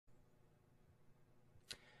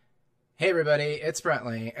Hey everybody, it's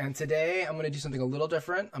Brentley, and today I'm going to do something a little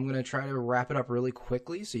different. I'm going to try to wrap it up really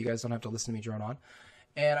quickly so you guys don't have to listen to me drone on.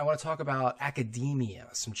 And I want to talk about academia,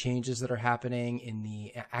 some changes that are happening in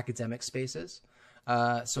the academic spaces.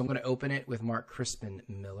 So I'm going to open it with Mark Crispin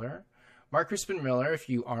Miller. Mark Crispin Miller, if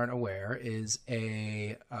you aren't aware, is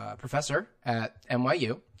a professor at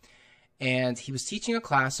NYU, and he was teaching a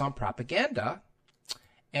class on propaganda,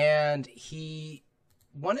 and he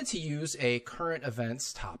wanted to use a current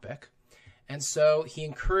events topic. And so he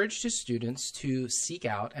encouraged his students to seek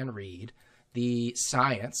out and read the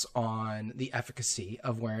science on the efficacy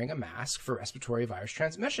of wearing a mask for respiratory virus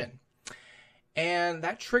transmission. And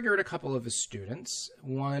that triggered a couple of his students.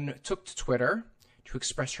 One took to Twitter to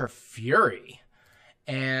express her fury,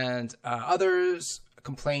 and others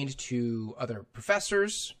complained to other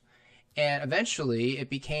professors. And eventually it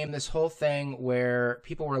became this whole thing where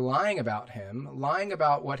people were lying about him, lying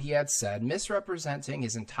about what he had said, misrepresenting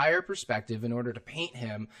his entire perspective in order to paint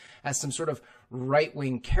him as some sort of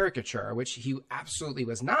right-wing caricature, which he absolutely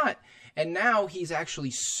was not. And now he's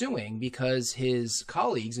actually suing because his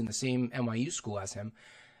colleagues in the same NYU school as him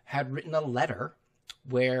had written a letter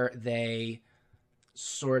where they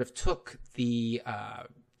sort of took the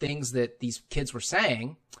things that these kids were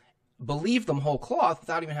saying, believed them whole cloth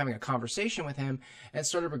without even having a conversation with him, and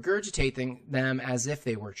started regurgitating them as if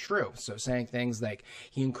they were true. So saying things like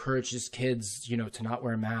he encouraged his kids, to not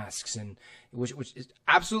wear masks, and which is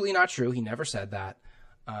absolutely not true. He never said that.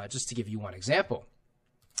 Just to give you one example.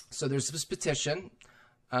 So there's this petition.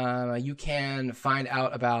 You can find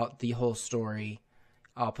out about the whole story.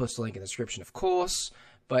 I'll post a link in the description, of course.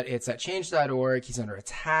 But it's at change.org. He's under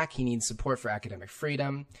attack. He needs support for academic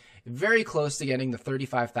freedom. Very close to getting the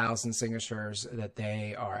 35,000 signatures that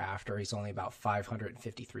they are after. He's only about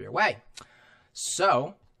 553 away.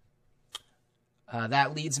 So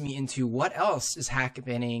that leads me into what else is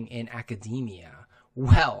happening in academia.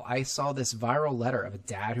 Well, I saw this viral letter of a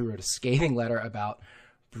dad who wrote a scathing letter about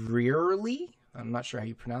Brierly. I'm not sure how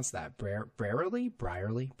you pronounce that.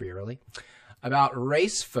 Brierly, about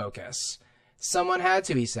race focus. Someone had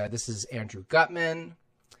to, he said. This is Andrew Gutman.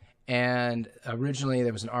 And originally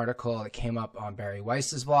there was an article that came up on Barry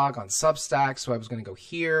Weiss's blog on Substack, so I was going to go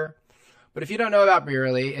here. But if you don't know about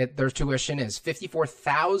Brierly, their tuition is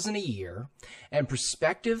 $54,000 a year, and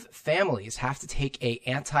prospective families have to take a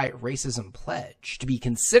anti-racism pledge to be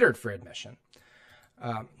considered for admission.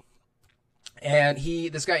 And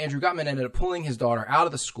this guy, Andrew Gutman, ended up pulling his daughter out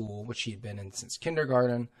of the school, which he'd been in since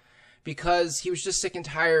kindergarten, because he was just sick and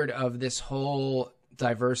tired of this whole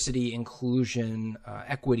diversity, inclusion,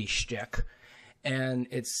 equity shtick. And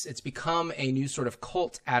it's become a new sort of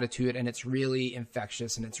cult attitude, and it's really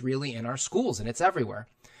infectious, and it's really in our schools, and it's everywhere.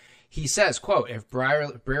 He says, quote, if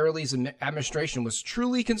Brierly's administration was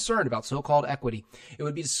truly concerned about so-called equity, it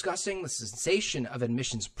would be discussing the cessation of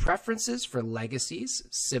admissions preferences for legacies,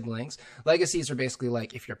 siblings. Legacies are basically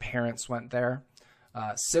like if your parents went there,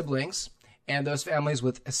 siblings, and those families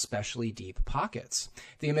with especially deep pockets.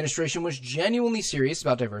 If the administration was genuinely serious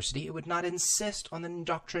about diversity, it would not insist on the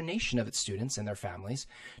indoctrination of its students and their families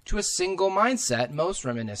to a single mindset most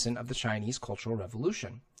reminiscent of the Chinese Cultural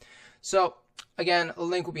Revolution. So, again, a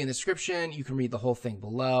link will be in the description. You can read the whole thing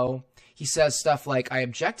below. He says stuff like, I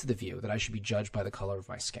object to the view that I should be judged by the color of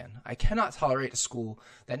my skin. I cannot tolerate a school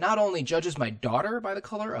that not only judges my daughter by the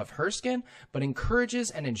color of her skin, but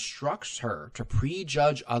encourages and instructs her to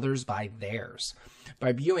prejudge others by theirs.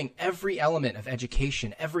 By viewing every element of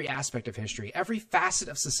education, every aspect of history, every facet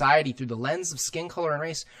of society through the lens of skin color and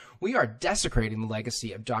race, we are desecrating the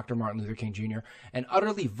legacy of Dr. Martin Luther King Jr. and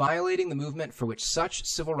utterly violating the movement for which such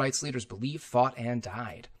civil rights leaders believed, fought, and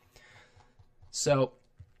died. So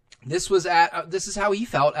this is how he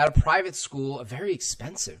felt at a private school, a very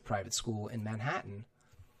expensive private school in Manhattan.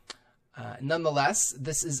 Nonetheless,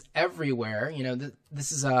 this is everywhere.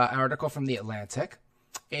 This is an article from The Atlantic.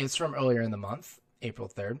 It's from earlier in the month, April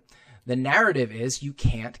 3rd. The narrative is you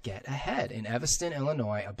can't get ahead. In Evanston,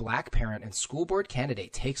 Illinois, a black parent and school board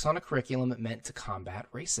candidate takes on a curriculum meant to combat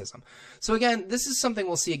racism. So again, this is something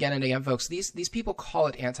we'll see again and again, folks. These people call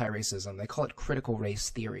it anti-racism. They call it critical race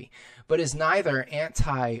theory, but is neither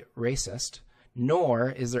anti-racist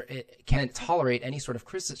nor can it tolerate any sort of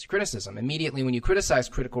criticism. Immediately when you criticize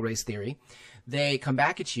critical race theory, they come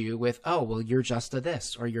back at you with, oh, well, you're just a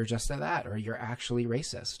this, or you're just a that, or you're actually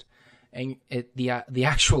racist. And the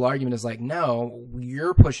actual argument is like, no,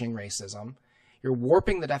 you're pushing racism. You're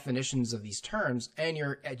warping the definitions of these terms, and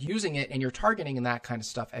you're using it, and you're targeting that kind of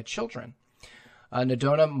stuff at children.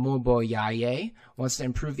 Nadona Moboyaye wants to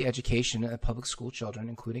improve the education that public school children,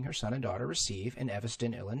 including her son and daughter, receive in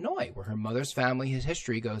Evanston, Illinois, where her mother's family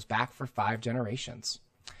history goes back for 5 generations.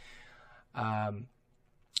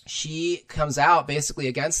 She comes out basically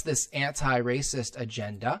against this anti-racist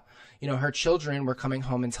agenda. You know, her children were coming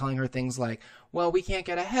home and telling her things like, well, we can't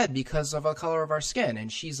get ahead because of the color of our skin.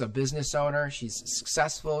 And she's a business owner. She's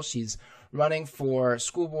successful. She's running for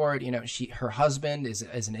school board. You know, her husband is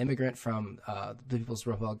an immigrant from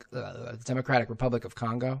the Democratic Republic of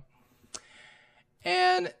Congo.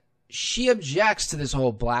 And she objects to this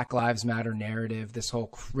whole Black Lives Matter narrative, this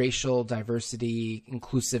whole racial diversity,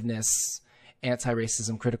 inclusiveness,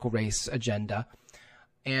 anti-racism, critical race agenda.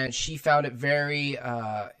 And she found it very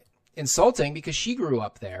insulting because she grew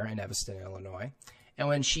up there in Evanston, Illinois. And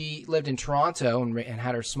when she lived in Toronto and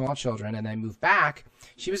had her small children and then moved back,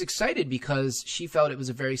 she was excited because she felt it was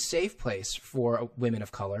a very safe place for women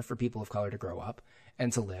of color, for people of color to grow up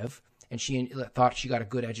and to live. And she thought she got a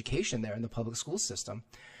good education there in the public school system.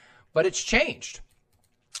 But it's changed.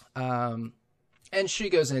 And she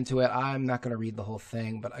goes into it. I'm not going to read the whole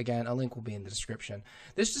thing, but again, a link will be in the description.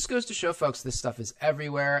 This just goes to show folks this stuff is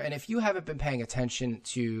everywhere. And if you haven't been paying attention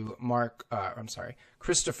to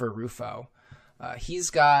Christopher Rufo, he's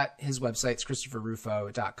got his website's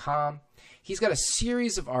christopherrufo.com. He's got a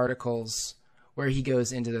series of articles where he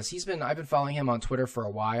goes into this. I've been following him on Twitter for a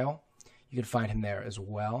while. You can find him there as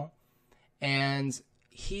well. And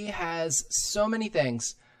he has so many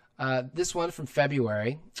things. This one from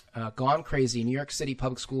February, Gone Crazy, New York City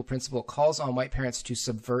public school principal calls on white parents to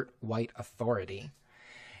subvert white authority.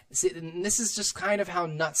 See, and this is just kind of how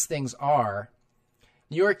nuts things are.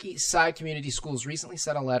 New York East Side Community Schools recently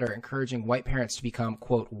sent a letter encouraging white parents to become,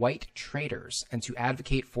 quote, white traitors and to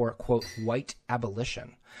advocate for, quote, white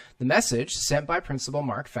abolition. The message, sent by Principal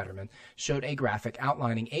Mark Fetterman, showed a graphic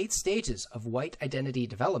outlining 8 stages of white identity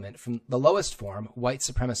development from the lowest form, white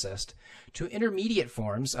supremacist, to intermediate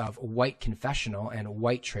forms of white confessional and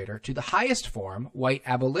white traitor, to the highest form, white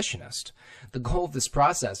abolitionist. The goal of this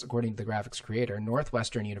process, according to the graphic's creator,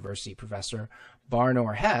 Northwestern University professor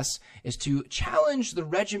Barnor Hess, is to challenge the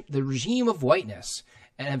regime of whiteness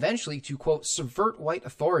and eventually to, quote, subvert white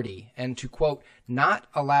authority and to, quote, not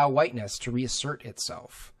allow whiteness to reassert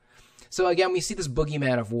itself. So again, we see this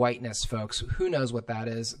boogeyman of whiteness, folks. Who knows what that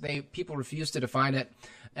is? People refuse to define it.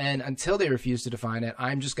 And until they refuse to define it,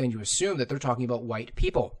 I'm just going to assume that they're talking about white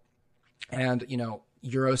people and, you know,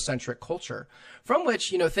 Eurocentric culture, from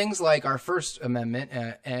which, you know, things like our First Amendment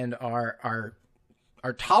and our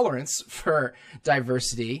tolerance for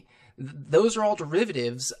diversity, those are all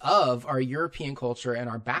derivatives of our European culture and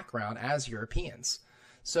our background as Europeans.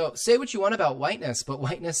 So say what you want about whiteness, but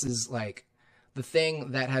whiteness is like the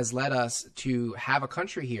thing that has led us to have a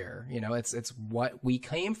country here. You know, it's what we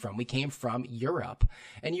came from. We came from Europe.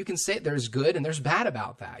 And you can say there's good and there's bad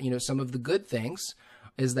about that. You know, some of the good things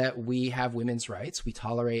is that we have women's rights. We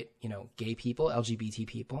tolerate, you know, gay people, LGBT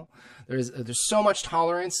people. There's so much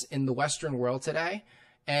tolerance in the Western world today.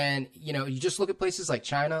 And, you know, you just look at places like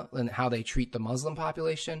China and how they treat the Muslim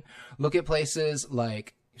population. Look at places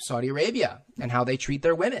like Saudi Arabia and how they treat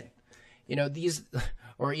their women. You know,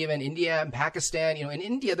 or even India and Pakistan. You know, in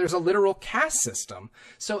India, there's a literal caste system.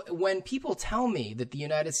 So when people tell me that the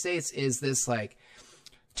United States is this like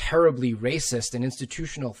terribly racist and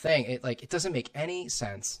institutional thing, it doesn't make any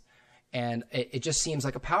sense. And it just seems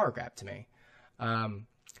like a power grab to me.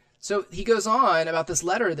 So he goes on about this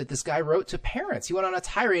letter that this guy wrote to parents. He went on a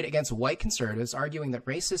tirade against white conservatives, arguing that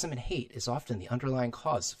racism and hate is often the underlying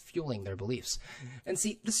cause fueling their beliefs. And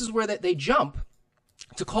see, this is where they jump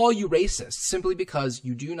to call you racist simply because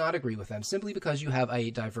you do not agree with them, simply because you have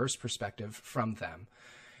a diverse perspective from them,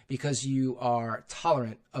 because you are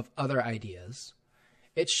tolerant of other ideas.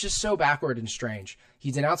 It's just so backward and strange.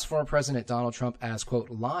 He denounced former President Donald Trump as, quote,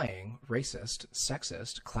 lying, racist,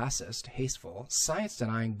 sexist, classist, hasteful,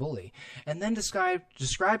 science-denying bully, and then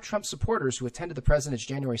described Trump supporters who attended the president's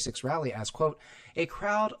January 6th rally as, quote, a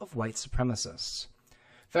crowd of white supremacists.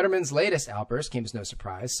 Fetterman's latest outburst came as no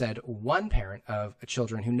surprise, said one parent of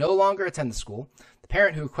children who no longer attend the school. The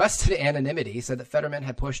parent who requested anonymity said that Fetterman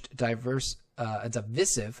had pushed a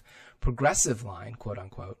divisive, progressive line, quote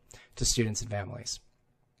unquote, to students and families.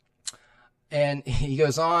 And he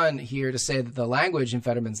goes on here to say that the language in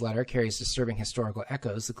Fetterman's letter carries disturbing historical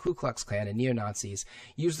echoes. The Ku Klux Klan and neo-Nazis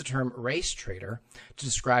used the term race traitor to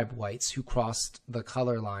describe whites who crossed the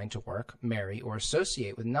color line to work, marry, or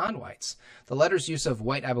associate with non-whites. The letter's use of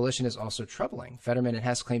white abolition is also troubling. Fetterman and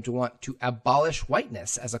Hess claim to want to abolish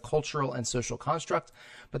whiteness as a cultural and social construct,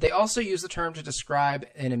 but they also use the term to describe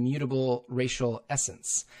an immutable racial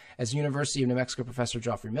essence. As University of New Mexico professor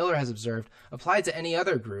Geoffrey Miller has observed, applied to any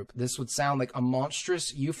other group, this would sound like a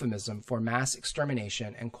monstrous euphemism for mass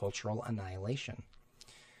extermination and cultural annihilation.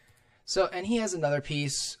 So, and he has another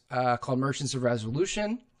piece called Merchants of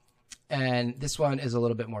Resolution. And this one is a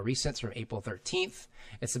little bit more recent. It's from April 13th.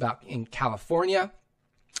 It's about in California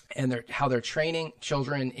and how they're training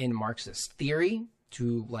children in Marxist theory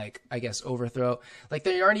to, like, I guess, overthrow. Like,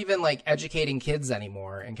 they aren't even, like, educating kids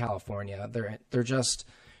anymore in California. They're just,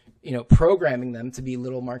 you know, programming them to be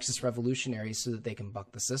little Marxist revolutionaries so that they can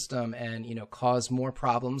buck the system and, you know, cause more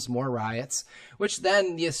problems, more riots, which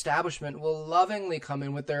then the establishment will lovingly come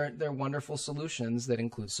in with their wonderful solutions that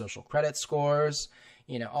include social credit scores,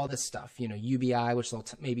 you know, all this stuff, you know, UBI, which they'll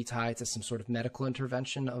maybe tie to some sort of medical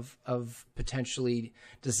intervention of potentially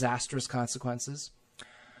disastrous consequences.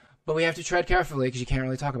 But we have to tread carefully because you can't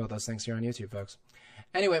really talk about those things here on YouTube, folks.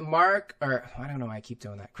 Anyway, I don't know why I keep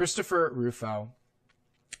doing that. Christopher Rufo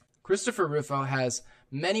has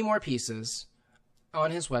many more pieces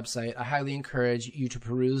on his website. I highly encourage you to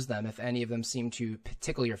peruse them if any of them seem to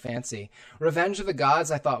tickle your fancy. Revenge of the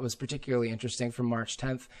Gods I thought was particularly interesting from March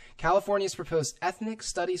 10th. California's proposed ethnic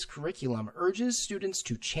studies curriculum urges students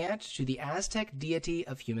to chant to the Aztec deity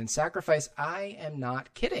of human sacrifice. I am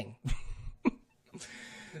not kidding.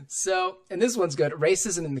 So, and this one's good.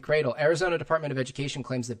 Racism in the Cradle. Arizona Department of Education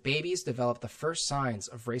claims that babies develop the first signs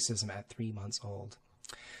of racism at 3 months old.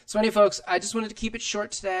 So anyway, folks, I just wanted to keep it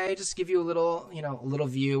short today, just give you a little, you know, a little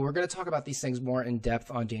view. We're going to talk about these things more in depth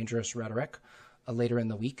on Dangerous Rhetoric later in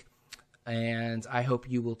the week. And I hope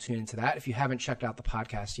you will tune into that. If you haven't checked out the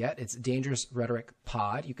podcast yet, it's Dangerous Rhetoric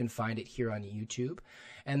Pod. You can find it here on YouTube.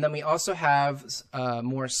 And then we also have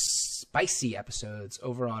more spicy episodes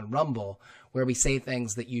over on Rumble, where we say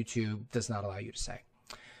things that YouTube does not allow you to say.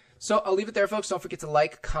 So I'll leave it there, folks. Don't forget to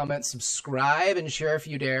like, comment, subscribe, and share if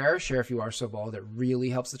you dare. Share if you are so bold. It really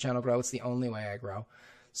helps the channel grow. It's the only way I grow.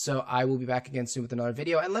 So I will be back again soon with another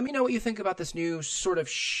video. And let me know what you think about this new sort of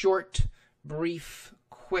short, brief,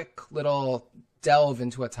 quick little delve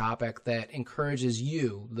into a topic that encourages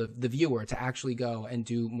you, the viewer, to actually go and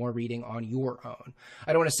do more reading on your own.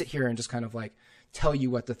 I don't want to sit here and just kind of like tell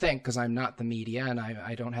you what to think, because I'm not the media and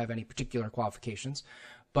I don't have any particular qualifications.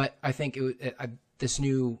 But I think this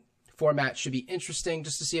new format should be interesting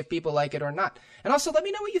just to see if people like it or not. And also let me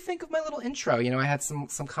know what you think of my little intro. You know, I had some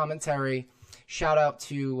commentary. Shout out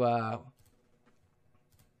to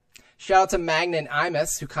Magnan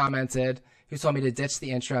Imus, who commented, who told me to ditch the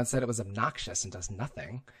intro and said it was obnoxious and does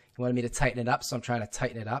nothing. He wanted me to tighten it up, so I'm trying to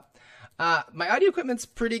tighten it up. My audio equipment's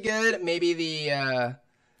pretty good. Maybe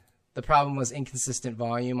the problem was inconsistent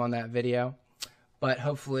volume on that video. But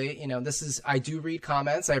hopefully, you know, I do read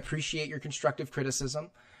comments. I appreciate your constructive criticism.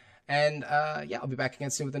 And yeah, I'll be back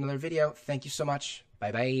again soon with another video. Thank you so much.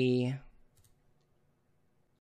 Bye-bye.